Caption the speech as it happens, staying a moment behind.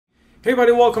Hey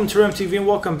everybody, welcome to MTV and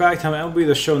welcome back to MLB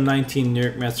The Show 19 New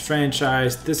York Mets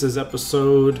franchise. This is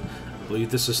episode, I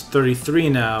believe this is 33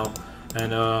 now.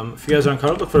 And if you guys aren't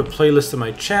caught up, look for the playlist on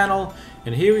my channel.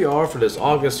 And here we are for this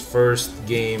August 1st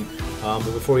game. But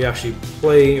before we actually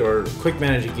play or quick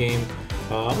manage a game,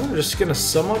 I'm just going to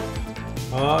sum up,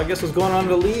 I guess, what's going on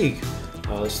in the league.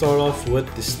 Let's start off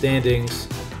with the standings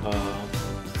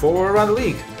for around the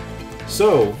league.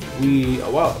 So, we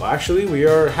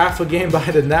are half a game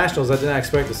behind the Nationals. I did not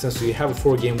expect this since we have a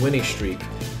 4-game winning streak.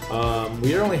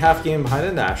 We are only half a game behind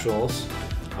the Nationals.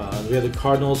 We have the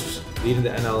Cardinals leading the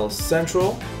NL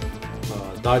Central.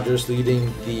 Dodgers leading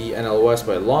the NL West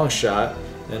by a long shot.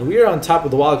 And we are on top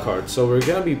of the wild card. So we're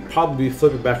going to be probably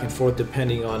flipping back and forth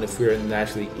depending on if we're in the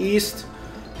National League East.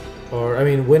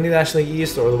 Winning the National League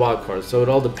East or the wild card. So it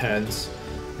all depends.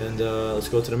 And let's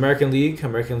go to the American League.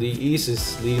 American League East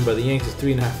is leading by the Yankees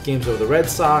 3.5 games over the Red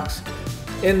Sox.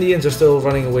 Indians are still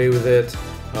running away with it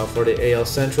for the AL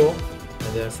Central.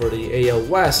 And then for the AL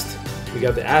West, we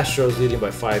got the Astros leading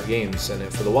by 5 games. And then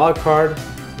for the wild card,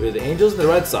 we have the Angels and the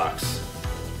Red Sox.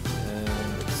 And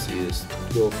let's see, let's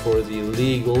go for the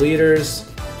league leaders.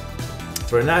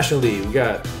 For the National League, we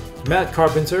got Matt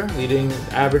Carpenter leading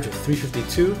average of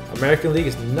 352. American League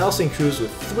is Nelson Cruz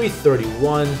with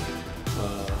 331.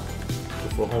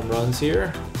 For home runs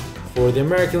here. For the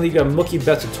American League, got Mookie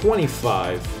Betts with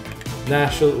 25.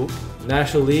 National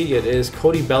League, it is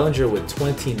Cody Bellinger with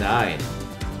 29.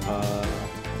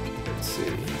 Let's see.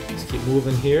 Let's keep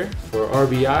moving here. For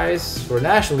RBIs, for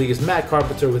National League is Matt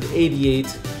Carpenter with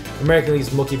 88. American League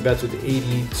is Mookie Betts with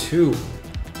 82.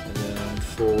 And then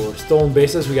for stolen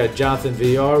bases, we got Jonathan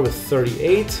Villar with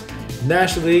 38.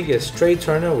 National League is Trey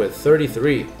Turner with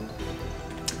 33.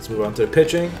 Let's move on to the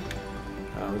pitching.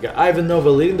 We got Ivan Nova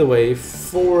leading the way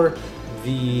for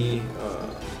the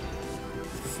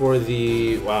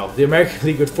American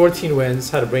League with 14 wins.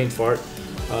 Had a brain fart.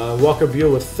 Walker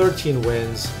Buehler with 13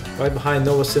 wins. Right behind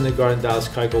Noah Syndergaard and Dallas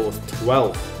Keuchel with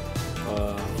 12.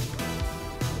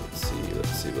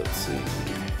 Let's see.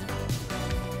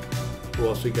 Who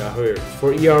else we got here?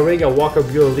 For ERA, we got Walker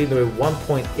Buehler leading the way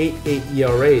 1.88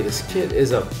 ERA. This kid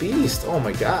is a beast. Oh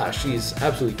my gosh, he's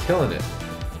absolutely killing it.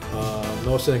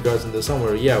 Noah Syndergaard's in there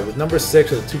somewhere. Yeah, with number 6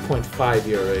 with a 2.5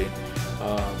 ERA.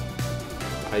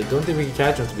 I don't think we can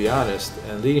catch him, to be honest.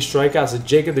 And leading strikeouts is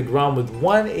Jacob deGrom with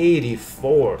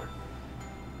 184.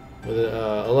 With an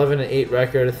 11-8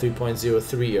 record, a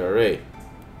 3.03 ERA.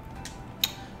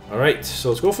 Alright, so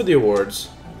let's go for the awards.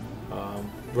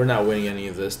 We're not winning any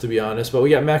of this, to be honest. But we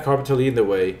got Matt Carpenter leading the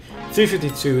way.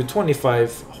 352,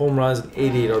 25 home runs, and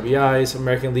 88 RBIs.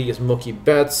 American League is Mookie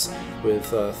Betts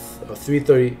with a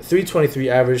 323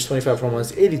 average, 25 home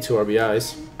runs, 82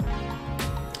 RBIs.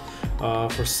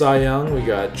 For Cy Young, we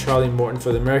got Charlie Morton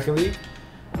for the American League.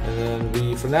 And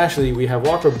then for National League, we have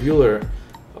Walker Buehler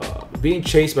being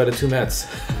chased by the 2 Mets.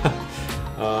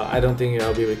 I don't think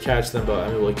I'll be able to catch them, but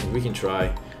I mean, we can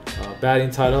try.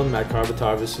 Batting title, Matt Carpenter,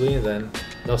 obviously, and then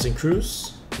Nelson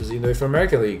Cruz is leading the way for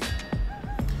American League.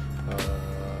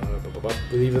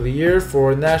 Reliever of the year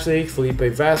for National League, Felipe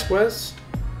Vasquez.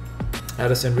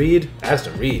 Addison Reed.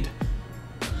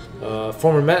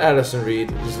 Former Met Addison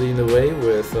Reed is leading the way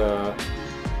with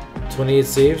 28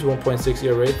 saves, 1.6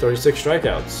 ERA, 36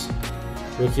 strikeouts.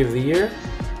 Rookie of the year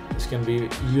is going to be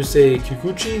Yusei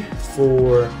Kikuchi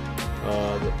for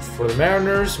the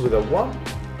Mariners with a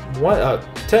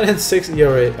 10-6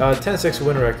 ERA, 10-6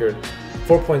 win record,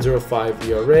 4.05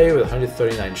 ERA with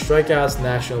 139 strikeouts.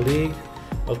 National League,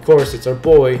 of course, it's our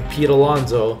boy Pete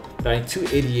Alonso, batting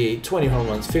 .288, 20 home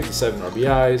runs, 57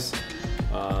 RBIs.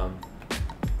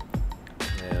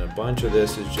 And a bunch of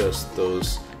this is just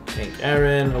those Hank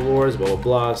Aaron awards, blah blah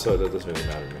blah. So that doesn't really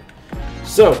matter to me.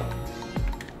 So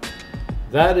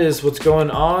that is what's going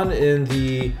on in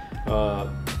the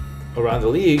around the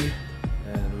league.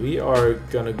 And we are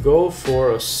gonna go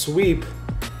for a sweep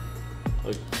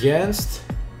against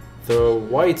the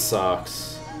White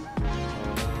Sox.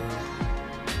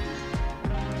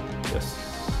 Yes.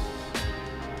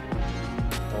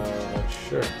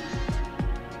 Sure.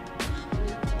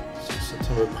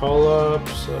 September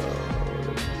call-ups.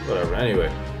 Whatever. Anyway,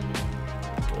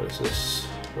 what is this?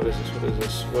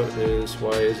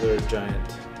 Why is there a giant?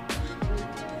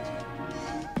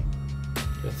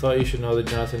 I thought you should know that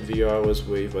Jonathan Villar was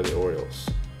waived by the Orioles.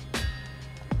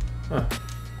 Huh.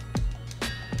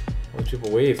 Only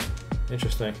people waived.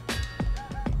 Interesting.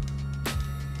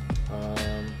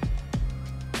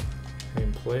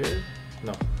 Claim player?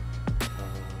 No.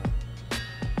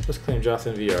 Let's claim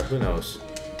Jonathan Villar. Who knows?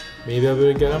 Maybe I'll be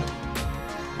able to get him.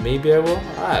 Maybe I will.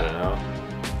 I don't know.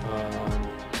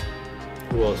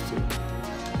 Who else too?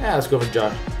 Yeah, let's go for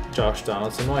Josh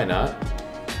Donaldson, why not?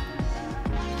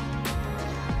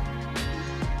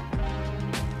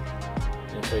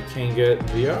 If I can't get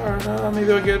VR,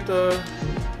 maybe I'll get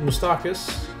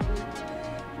Moustakis.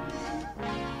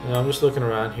 And I'm just looking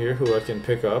around here who I can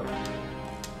pick up.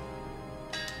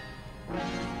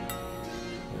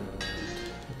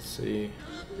 Let's see.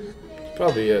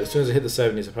 Probably as soon as I hit the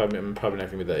 70s, I'm probably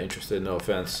not gonna be that interested. No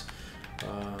offense.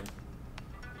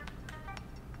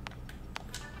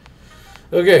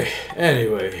 Okay.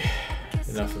 Anyway,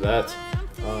 enough of that.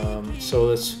 So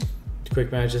let's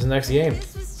quick manage this next game.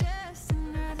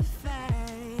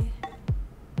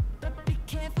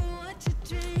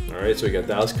 All right. So we got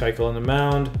Dallas Keuchel on the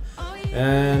mound,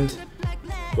 and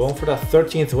going for that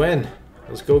 13th win.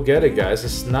 Let's go get it, guys.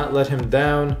 Let's not let him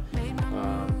down.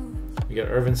 We got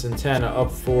Irvin Santana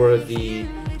up for the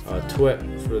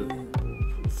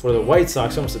for the White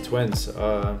Sox, almost the Twins.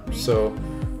 So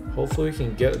hopefully we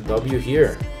can get a W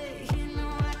here.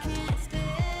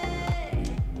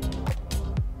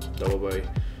 Double by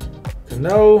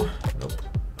Cano. Nope.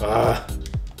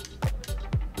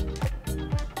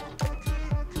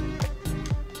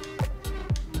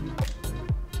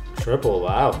 Triple.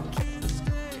 Wow.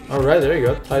 All right, there you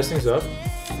go. Ties things up.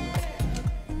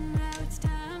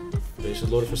 Bases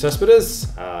loaded for Cespedes.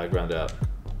 Ground out.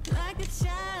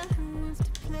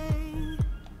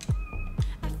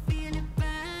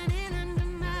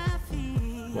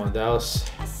 One Dallas.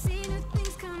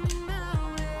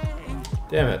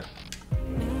 Damn it.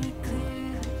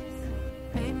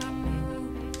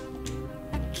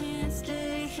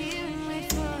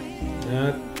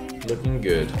 Not looking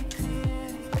good.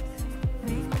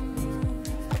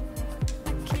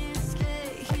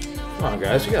 Come on,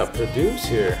 guys, we gotta produce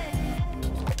here.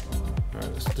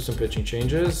 Alright, let's do some pitching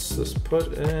changes. Let's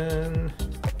put in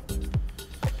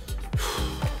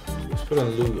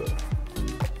Lugo.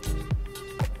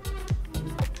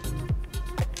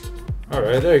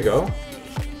 Alright, there you go.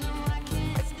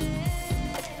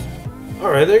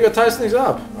 Alright, there you go, ties things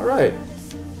up. Alright.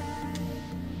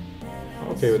 I'm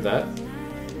okay with that.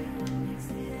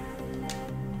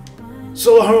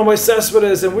 Solo home by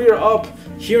Cespedes, and we are up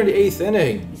here in the 8th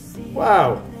inning.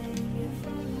 Wow.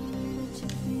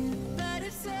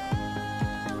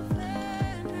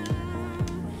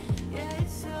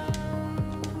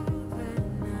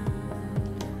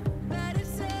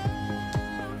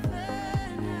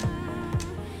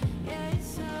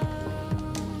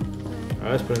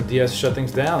 Alright, let's put in Diaz to shut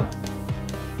things down.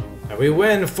 And we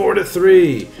win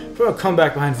 4-3. For a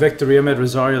comeback behind victory, Ahmed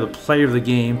Rosario, the player of the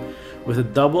game, with a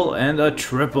double and a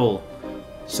triple.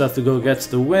 Seth Lugo gets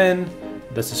the win.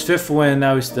 That's his 5th win.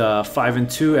 Now he's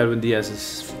 5-2. Edwin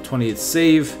Diaz's 28th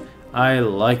save. I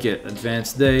like it.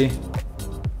 Advanced day.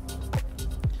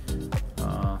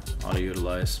 Auto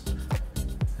utilize.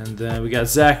 And then we got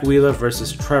Zach Wheeler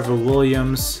versus Trevor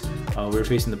Williams. We're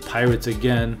facing the Pirates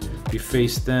again. We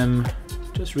faced them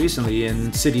just recently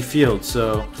in Citi Field,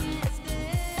 so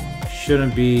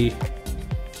shouldn't be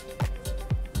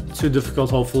too difficult,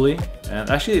 hopefully. And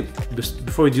actually,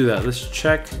 before we do that, let's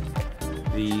check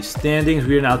the standings.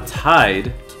 We are now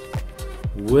tied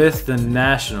with the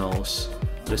Nationals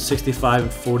with a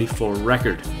 65-44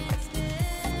 record.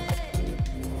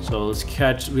 So let's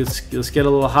get a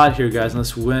little hot here, guys, and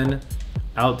let's win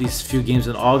out these few games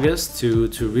in August to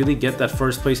really get that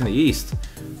first place in the East.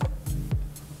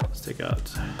 Let's take out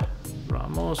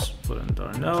Ramos, put in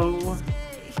Darno.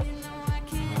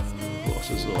 Who else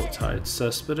is all tied?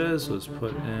 Cespedes. Let's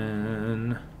put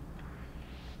in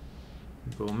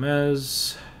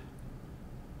Gomez.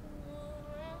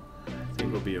 I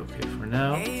think we'll be okay for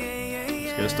now. Let's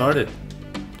get it started.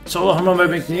 Solo home run by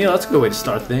McNeil. That's a good way to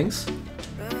start things.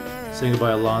 Single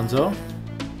by Alonso.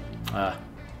 Come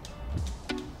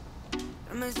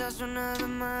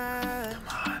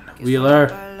on, Wheeler.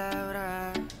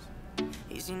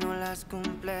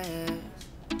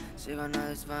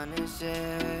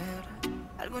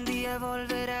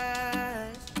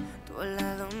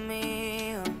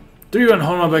 Three-run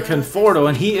home run by Conforto,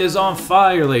 and he is on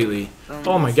fire lately.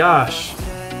 Oh my gosh.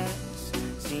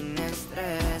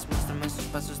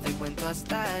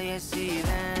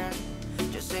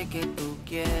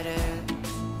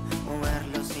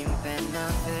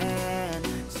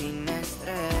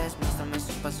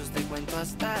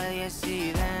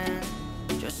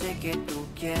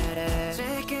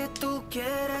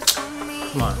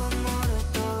 Come on.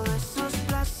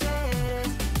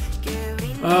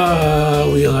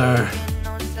 Wheeler.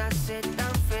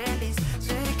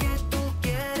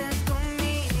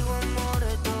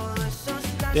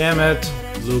 Damn it,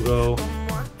 Lugo.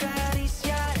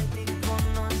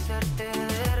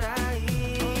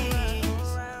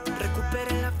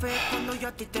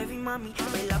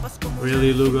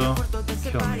 Really, Lugo?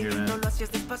 Kill me here, man.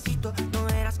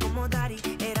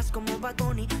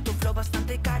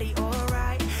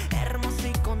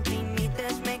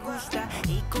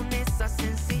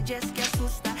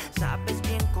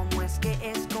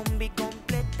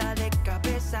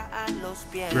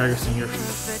 Gregerson, you're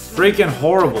freaking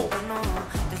horrible.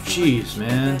 Jeez,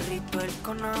 man.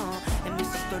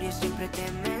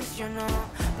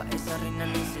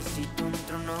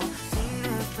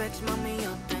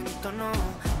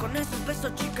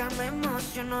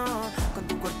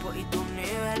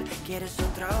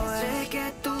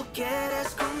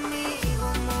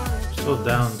 So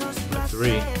down by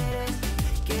 3.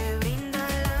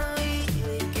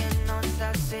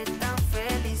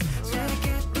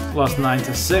 Lost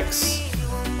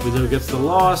 9-6. Widow gets the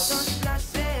loss.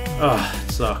 Ugh,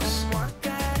 it sucks.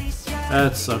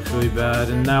 That sucks really bad.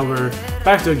 And now we're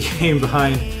back to a game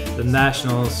behind the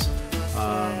Nationals.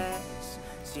 I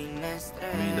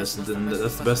mean, that's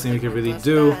the best thing we can really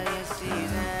do.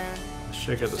 Let's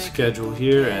check out the schedule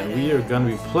here, and we are going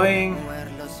to be playing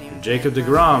Jacob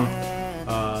deGrom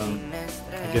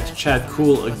against Chad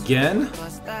Kuhl again.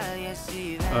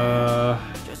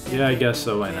 Yeah, I guess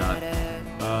so. Why not?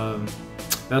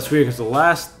 That's weird because the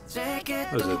last,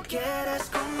 what was it?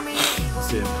 Let's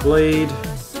see, I played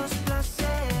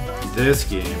this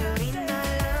game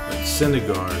with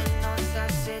Syndergaard.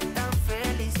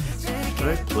 Did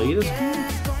I play this game?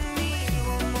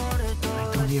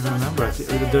 I don't even remember. Or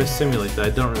did I simulate that? I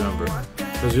don't remember.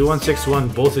 Because we won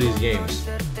 6-1 both of these games.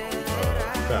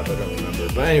 Crap, I don't remember.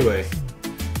 But anyway,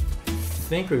 I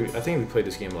think we played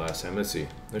this game last time. Let's see.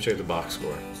 Let me check the box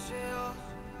score.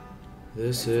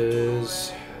 This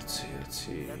is, let's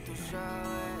see.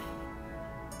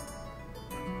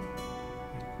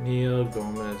 Neil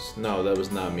Gomez. No, that was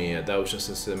not me. That was just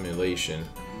a simulation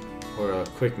or a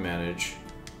quick manage.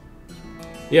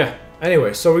 Yeah.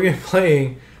 Anyway, so we're gonna be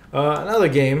playing another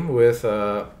game with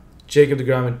Jacob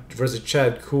deGrom versus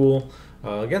Chad Kuhl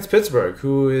against Pittsburgh,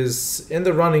 who is in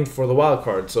the running for the wild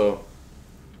card. So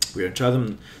we're gonna try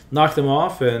to knock them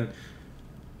off and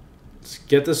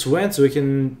get this win so we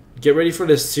can get ready for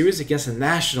this series against the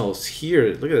Nationals.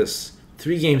 Here, look at this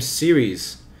 3-game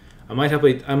series. I might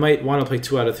want to play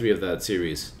 2 out of 3 of that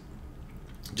series.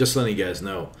 Just letting you guys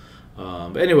know.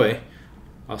 But anyway,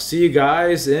 I'll see you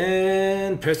guys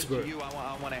in Pittsburgh.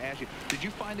 I want to ask you, did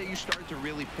you find that you started to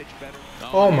really pitch better?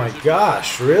 Oh my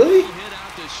gosh, really?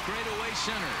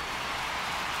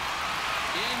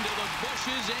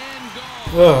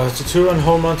 Oh, it's a 2-run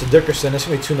home run to Dickerson. It's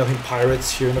going to be 2-0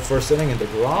 Pirates here in the first inning, and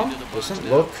deGrom doesn't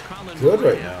look good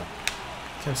right now.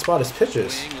 Can't spot his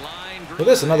pitches. Look at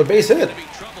this, another base hit.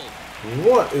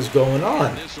 What is going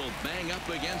on?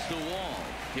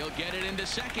 He'll get it into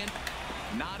second.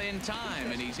 Not in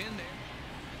time, and he's in there.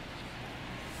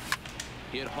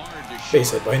 Hit hard to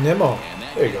base hit by Nimmo.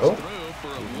 There you go.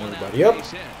 Everybody up.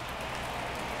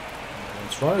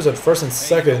 It's runners at first and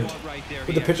second.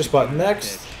 With the pitcher spot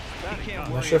next.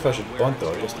 I'm not sure if I should bunt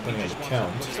though, just depending on the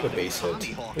count. Just a base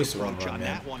hit. At least a run,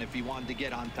 man.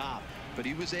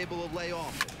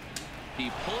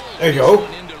 There you go.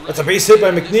 That's a base hit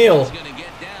by McNeil.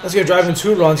 That's gonna drive in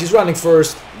 2 runs. He's running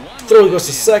first. Throw goes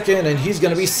to second, and he's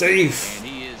gonna be safe.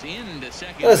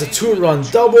 That is a 2-run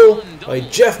double by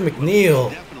Jeff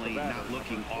McNeil.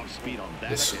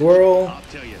 The squirrel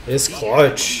is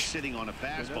clutch. Sitting on a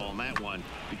fastball on that one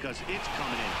because it's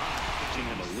coming in hot, pitching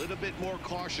him a little bit more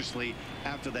cautiously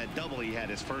after that double he had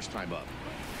his first time up.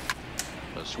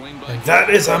 And that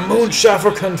is a moonshot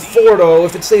for Conforto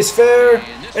if it stays fair,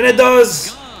 and it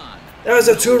does. That is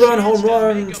a 2-run home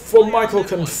run for Michael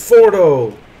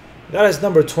Conforto. That is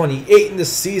number 28 in the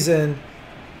season.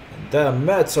 And the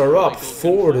Mets are up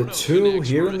 4-2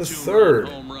 here in the third.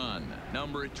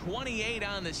 Number 28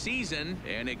 on the season,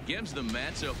 and it gives the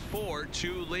Mets a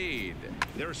 4-2 lead.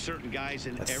 There are certain guys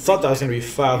in I thought that was going to be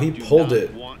foul. He pulled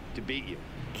it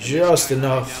just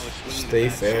enough to stay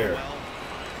fair.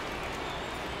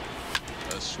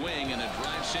 A swing and a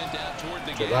drive sent out toward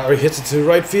the gate. Lowry hits it to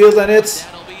right field, and it's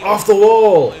off the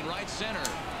wall.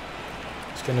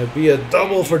 It's going to be a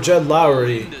double for Jed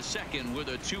Lowry.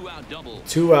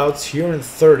 2 outs here in the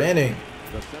third inning.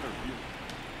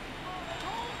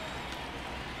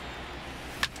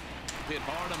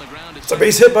 It's a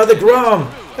base hit by deGrom.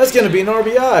 That's going to be an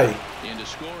RBI.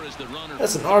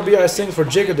 That's an RBI single for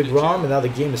Jacob deGrom, and now the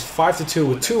game is 5-2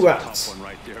 with 2 outs.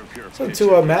 Some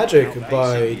 2-out magic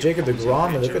by Jacob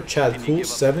deGrom, and look at Chad Kuhl,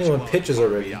 71 pitches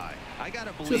already.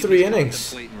 2-3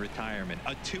 innings.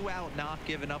 A 2-out knock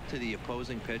given up to the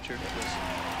opposing pitcher.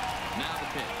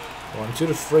 1-2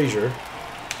 to Frazier.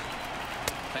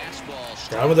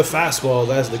 Got him with the fastball.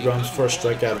 That's DeGrom's first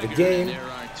strikeout of the game.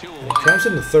 And it comes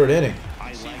in the third inning.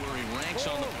 See where he ranks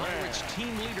on the Pirates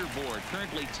team leaderboard.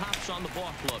 Currently tops on the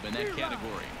ball club in that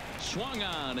category. Swung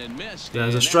on and missed.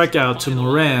 There's a strikeout to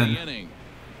Moran.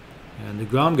 And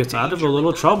DeGrom gets out of a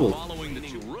little trouble. Following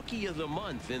the rookie of the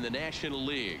month in the National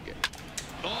League.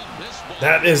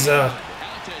 That is a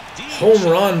home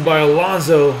run by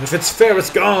Alonso. If it's fair, it's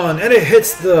gone. And it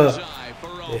hits the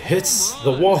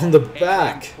wall in the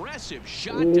back.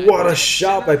 What a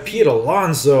shot by Pete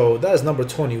Alonso. That is number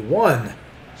 21.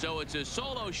 So it's a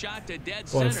solo shot to dead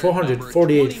Going center.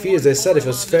 448 feet. As I said, if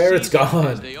it's fair, it's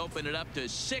gone. They open it up to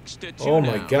 6-2 Oh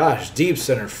my now. gosh, deep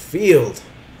center field.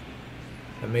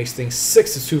 That makes things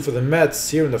 6-2 for the Mets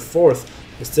here in the fourth.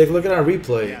 Let's take a look at our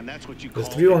replay. The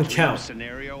 3-1 count.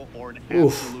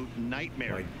 Oof. My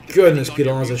goodness, Pete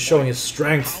Alonso showing his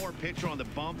strength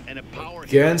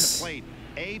against, I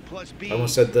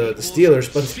almost said the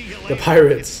Steelers, but the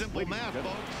Pirates.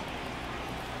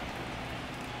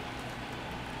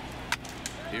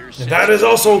 And that is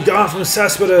also gone from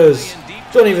Cespedes.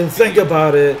 Don't even think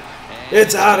about it.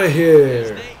 It's out of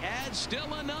here.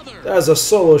 That is a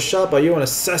solo shot by Yoenis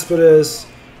Cespedes.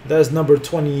 That is number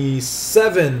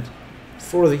 27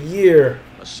 for the year.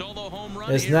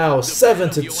 It's now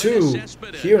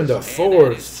 7-2 here in the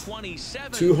fourth.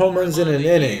 2 home runs in an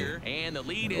inning.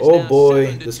 Oh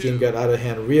boy, this game got out of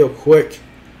hand real quick.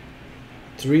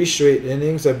 3 straight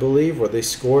innings, I believe, where they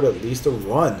scored at least a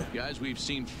run. Guys, we've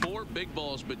seen 4 big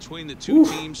balls between the two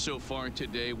teams so far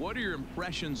today. What are your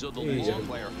impressions of the long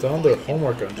player? Done their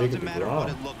homework on Jacob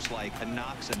DeGrom.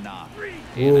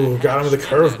 A Ooh, got him with a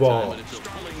curveball.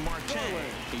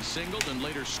 He singled and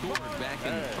later scored back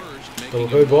in the first, Double making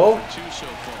play him ball. 1 for 2 so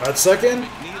far. At second.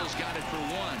 McNeil's got it for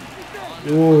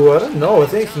 1. Ooh, I don't know. I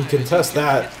think he can contest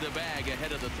that. Gets the bag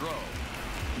ahead of the throw.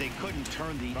 They couldn't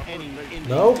turn the inning into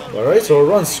No? Alright, so a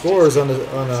run scores on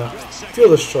a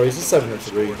fielder's choice. It's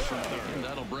 7-3. And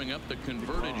that'll bring up the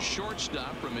converted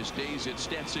shortstop from his days at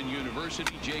Stetson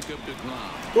University, Jacob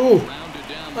DeGrom. Ooh, Rounded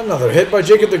down another hit by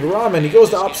Jacob DeGrom, and he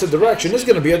goes the opposite direction. This is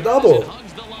going to be a double.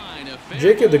 hugs the line. A fair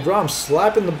Jacob ball. DeGrom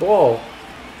slapping the ball,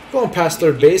 going past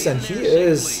third base, and he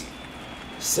is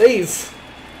safe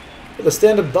with a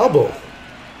stand-up double.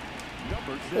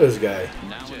 Look at this guy.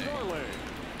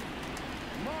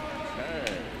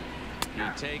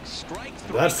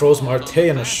 That froze Marte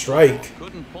on a strike.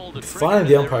 And finally,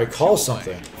 the umpire calls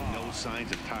something. no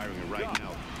signs of tiring it right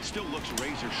now. Still looks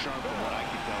razor sharp from what I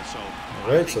can tell. So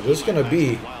Alright, so this is going to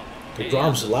be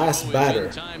DeGrom's last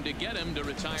batter.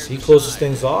 As he closes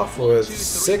things off with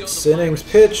 6 innings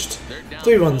pitched,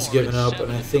 3 runs given up,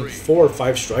 and I think 4 or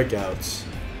 5 strikeouts.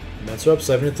 Mets are up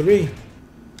 7-3.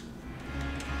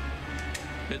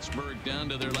 Pittsburgh down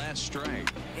to their last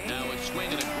strike. Now it's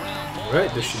swinging a ground ball.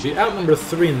 Alright, this should be out number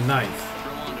 3 in the ninth.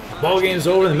 Ball game's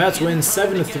over, the Mets win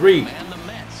 7-3.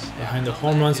 Behind the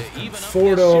home runs of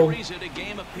Conforto,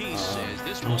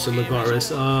 almost said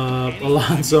Lagares,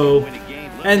 Alonso,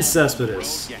 and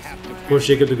Cespedes. Of course,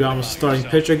 Jacob DeGrom was the starting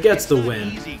pitcher, gets the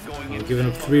win. Giving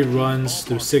up 3 runs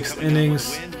through 6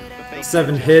 innings,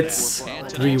 7 hits,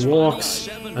 3 walks.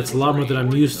 That's a lot more than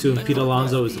I'm used to, and Pete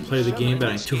Alonso is the player of the game,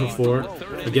 batting 2 for 4.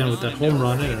 Again, with that home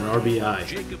run and an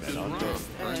RBI.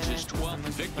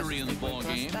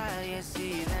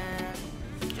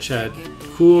 Chad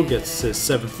Kuhl gets his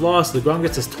 7th loss. DeGrom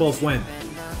gets his 12th win.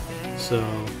 So,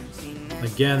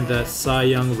 again, that Cy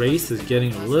Young race is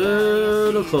getting a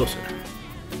little closer.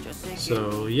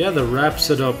 So, yeah, that wraps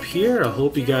it up here. I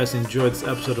hope you guys enjoyed this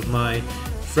episode of my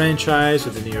franchise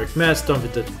with the New York Mets. Don't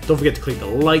forget to click the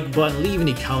like button, leave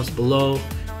any comments below,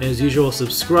 and as usual,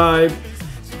 subscribe.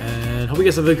 And hope you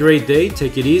guys have a great day.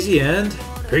 Take it easy, and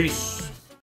peace.